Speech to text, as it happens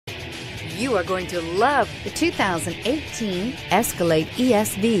You are going to love the 2018 Escalade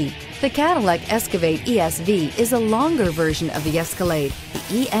ESV. The Cadillac Escalade ESV is a longer version of the Escalade.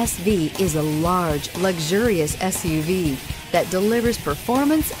 The ESV is a large, luxurious SUV that delivers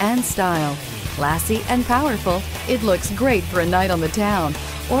performance and style. Classy and powerful, it looks great for a night on the town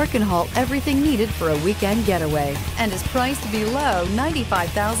or can haul everything needed for a weekend getaway and is priced below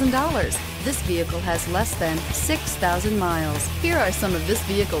 $95,000. This vehicle has less than 6,000 miles. Here are some of this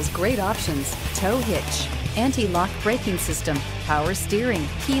vehicle's great options: tow hitch, anti-lock braking system, power steering,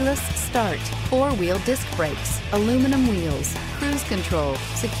 keyless start, four-wheel disc brakes, aluminum wheels, cruise control,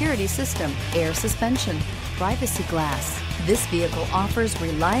 security system, air suspension, privacy glass. This vehicle offers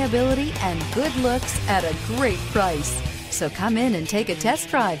reliability and good looks at a great price. So come in and take a test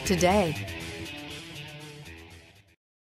drive today.